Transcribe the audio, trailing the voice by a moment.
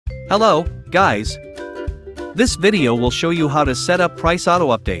Hello, guys. This video will show you how to set up Price Auto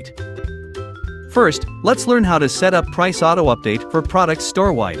Update. First, let's learn how to set up Price Auto Update for products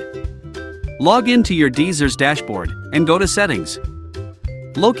store-wide. Log into your DSers dashboard and go to Settings.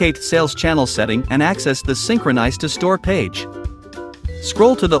 Locate Sales Channel Setting and access the Synchronize to Store page.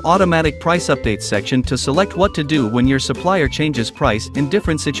 Scroll to the Automatic Price Update section to select what to do when your supplier changes price in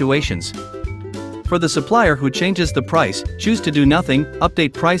different situations. For the supplier who changes the price, choose to do nothing,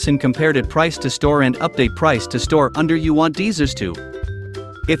 update price and compared it price to store and update price to store under you want DSers to.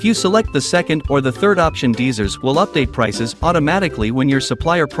 If you select the second or the third option, DSers will update prices automatically when your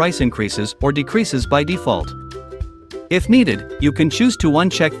supplier price increases or decreases by default. If needed, you can choose to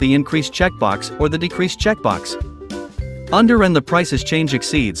uncheck the increase checkbox or the decrease checkbox. Under and the prices change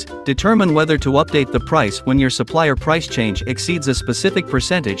exceeds, determine whether to update the price when your supplier price change exceeds a specific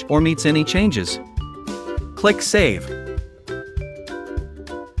percentage or meets any changes. Click Save.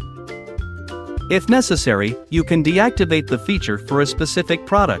 If necessary, you can deactivate the feature for a specific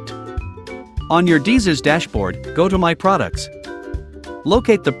product. On your DSers dashboard, go to My Products.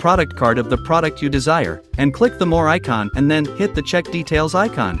 Locate the product card of the product you desire, and click the More icon and then hit the Check Details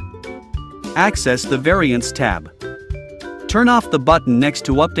icon. Access the Variants tab. Turn off the button next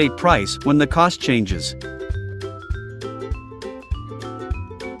to Update Price when the cost changes.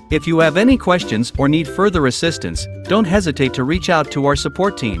 If you have any questions or need further assistance, don't hesitate to reach out to our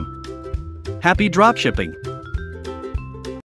support team. Happy dropshipping!